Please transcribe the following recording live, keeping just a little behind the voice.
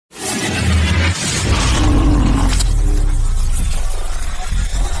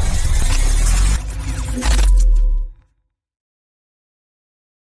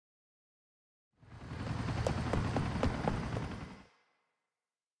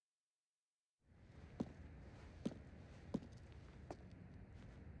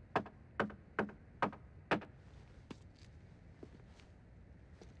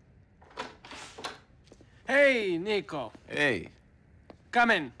Hey, Nico. Hey,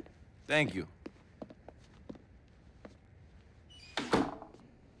 Come in. thank you.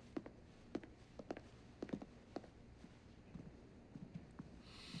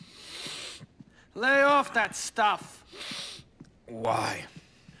 Lay off that stuff. Why?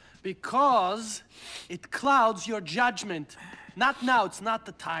 Because it clouds your judgment. Not now, it's not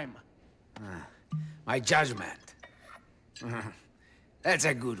the time. My judgment. That's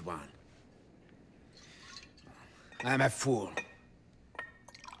a good one. I'm a fool.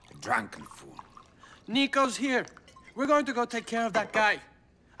 A drunken fool. Nico's here. We're going to go take care of that guy.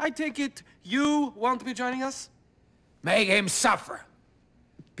 I take it you won't be joining us? Make him suffer.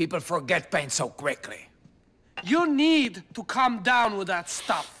 People forget pain so quickly. You need to calm down with that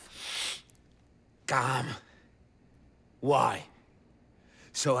stuff. Calm? Why?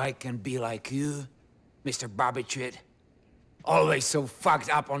 So I can be like you, Mr. Barbiturated? Always so fucked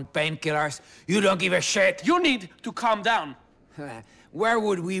up on painkillers, you don't give a shit? You need to calm down. Where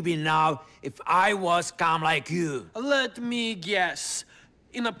would we be now if I was calm like you? Let me guess.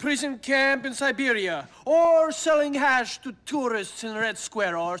 In a prison camp in Siberia, or selling hash to tourists in Red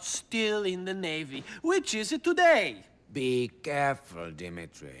Square, or still in the Navy. Which is it today? Be careful,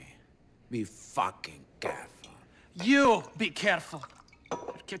 Dimitri. Be fucking careful. You be careful.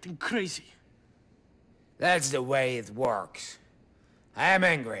 You're getting crazy. That's the way it works. I am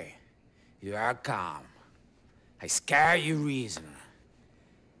angry. You are calm. I scare you reason.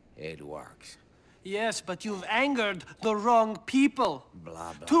 It works. Yes, but you've angered the wrong people.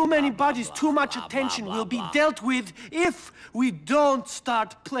 Blah, blah, Too many blah, bodies, blah, too much blah, attention blah, will be blah. dealt with if we don't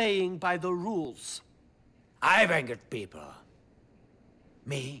start playing by the rules. I've angered people.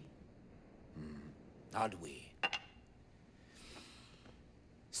 Me? Not we.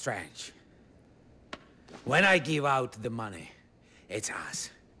 Strange. When I give out the money, it's us.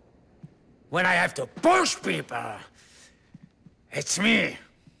 When I have to push people, it's me.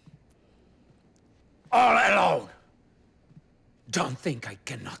 All alone. Don't think I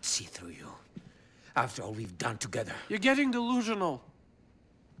cannot see through you. After all we've done together. You're getting delusional.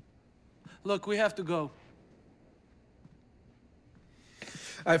 Look, we have to go.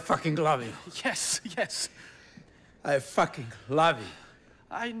 I fucking love you. Yes, yes. I fucking love you.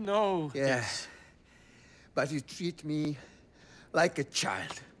 I know. Yeah. But you treat me like a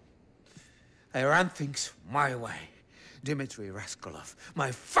child. I run things my way. Dmitri Raskolov,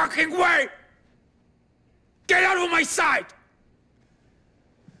 my fucking way! Get out of my sight!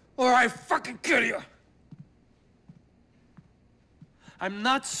 Or I fucking kill you! I'm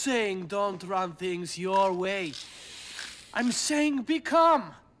not saying don't run things your way. I'm saying be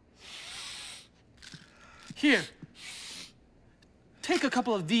calm. Here. Take a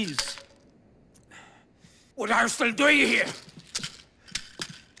couple of these. What are you still doing here?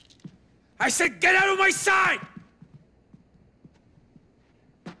 I said get out of my sight!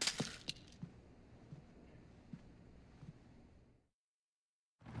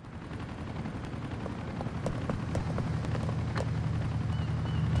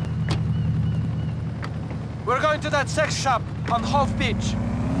 We're going to that sex shop on Hove Beach.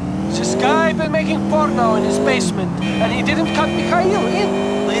 This guy been making porno in his basement, and he didn't cut Mikhail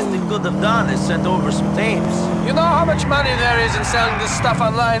in. Least he could have done is sent over some tapes. You know how much money there is in selling this stuff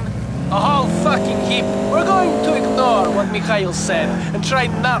online? A whole fucking heap. We're going to ignore what Mikhail said and try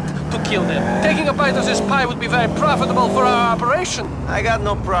not to kill them. Taking a bite of this pie would be very profitable for our operation. I got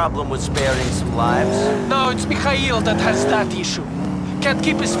no problem with sparing some lives. No, it's Mikhail that has that issue. Can't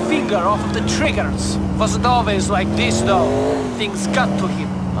keep his finger off of the triggers. Wasn't always like this, though. Things got to him.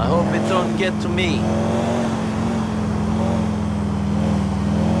 I hope it don't get to me.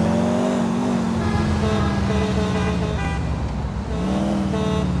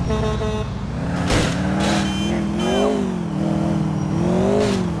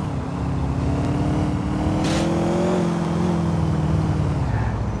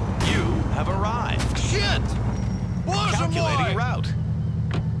 You have arrived. Shit! What's Calculating route.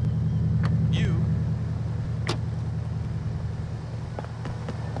 You.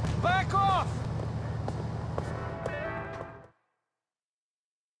 Back off!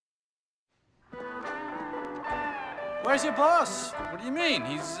 Where's your boss? What do you mean?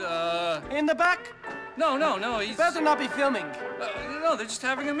 He's, In the back? No, he's... Better not be filming. No, they're just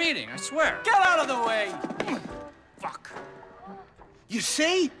having a meeting, I swear. Get out of the way! Fuck. You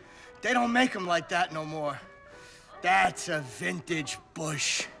see? They don't make them like that no more. That's a vintage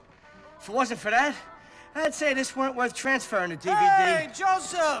Bush. If it wasn't for that, I'd say this weren't worth transferring to DVD. Hey,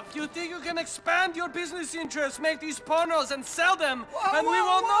 Joseph! You think you can expand your business interests, make these pornos and sell them, and we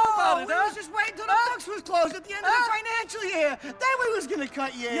won't know about it, We huh? was just waiting till the books was closed at the end of the financial year. Then we was gonna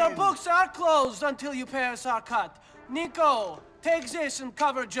cut you in. Your books are closed until you pay us our cut. Nico, take this and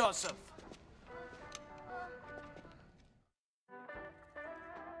cover Joseph.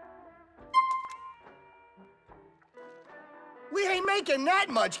 We ain't making that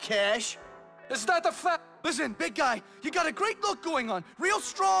much cash. Is that a fact? Listen, big guy, you got a great look going on. Real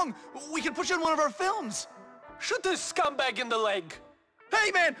strong. We can put you in one of our films. Shoot this scumbag in the leg.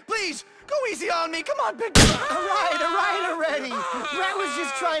 Hey, man, please, go easy on me. Come on, big guy. All right already. Brett was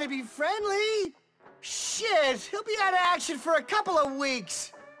just trying to be friendly. Shit, he'll be out of action for a couple of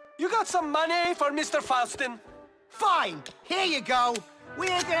weeks. You got some money for Mr. Faustin? Fine, here you go. We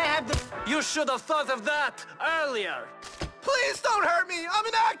ain't gonna have the... You should have thought of that earlier. Please don't hurt me. I'm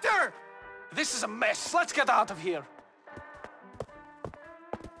an actor. This is a mess. Let's get out of here.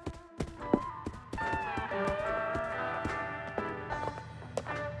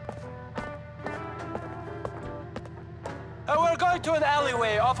 We're going to an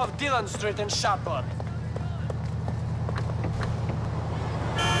alleyway off of Dillon Street in Shotburn.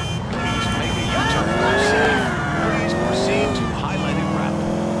 Please make a U-turn. Please proceed to highlighted route.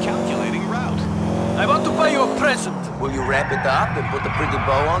 Calculating route. I want to buy you a present. Will you wrap it up and put a pretty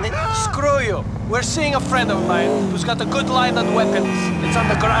bow on it? Screw you. We're seeing a friend of mine who's got a good line on weapons. It's on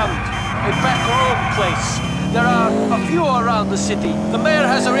the ground. A back room place. There are a few around the city. The mayor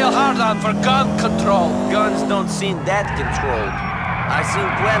has a real hard-on for gun control. Guns don't seem that controlled. I seen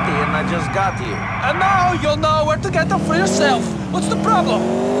plenty and I just got here. And now you'll know where to get them for yourself. What's the problem?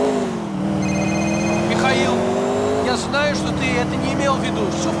 Михаил, я знаю, что ты это не имел в виду.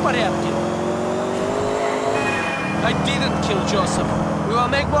 Все в порядке. I didn't kill Joseph. We will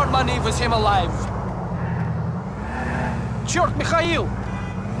make more money with him alive. Черт, Михаил!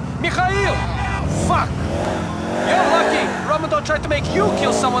 Михаил! Fuck! You're lucky. Roman don't try to make you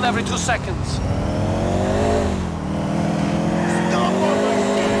kill someone every 2 seconds.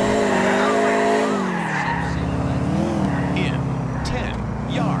 In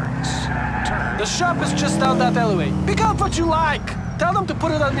 10 yards. Turn. The shop is just down that alleyway. Pick out what you like. Tell them to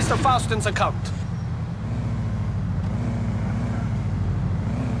put it on Mr. Faustin's account.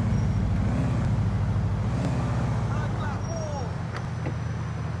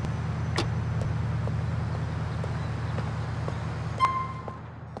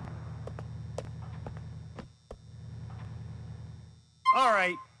 All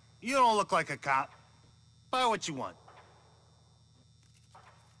right, you don't look like a cop. Buy what you want.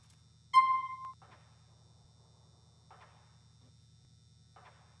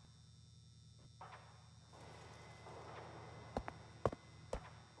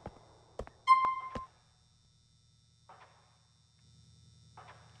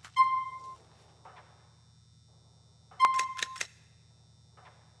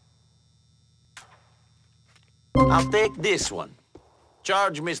 I'll take this one.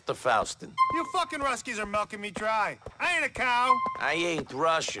 Charge Mr. Faustin. You fucking Ruskies are milking me dry. I ain't a cow. I ain't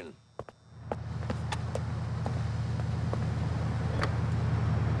Russian.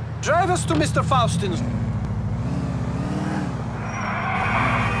 Drive us to Mr. Faustin's.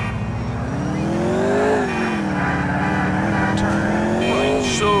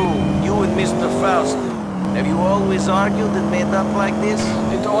 So, you and Mr. Faustin, have you always argued and made up like this?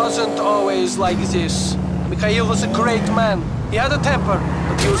 It wasn't always like this. Mikhail was a great man. He had a temper,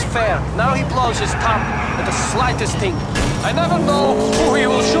 but he was fair. Now he blows his top at the slightest thing. I never know who he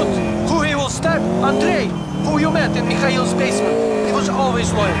will shoot, who he will stab. Andrei, who you met in Mikhail's basement. He was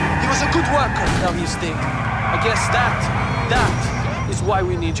always loyal. He was a good worker. Now he's dead. I guess that is why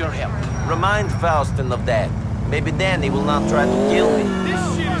we need your help. Remind Faustin of that. Maybe then he will not try to kill me.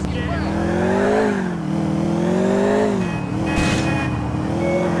 This shit is getting...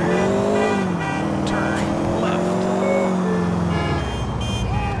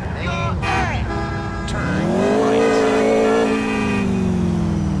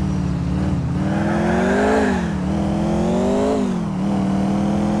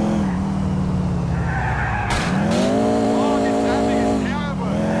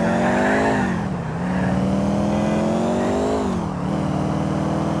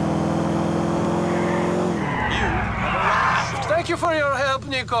 Thank you for your help,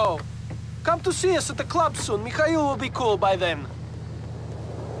 Nico. Come to see us at the club soon. Mikhail will be cool by then.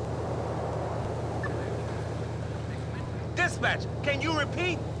 Dispatch, can you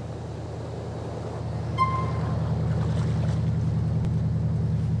repeat?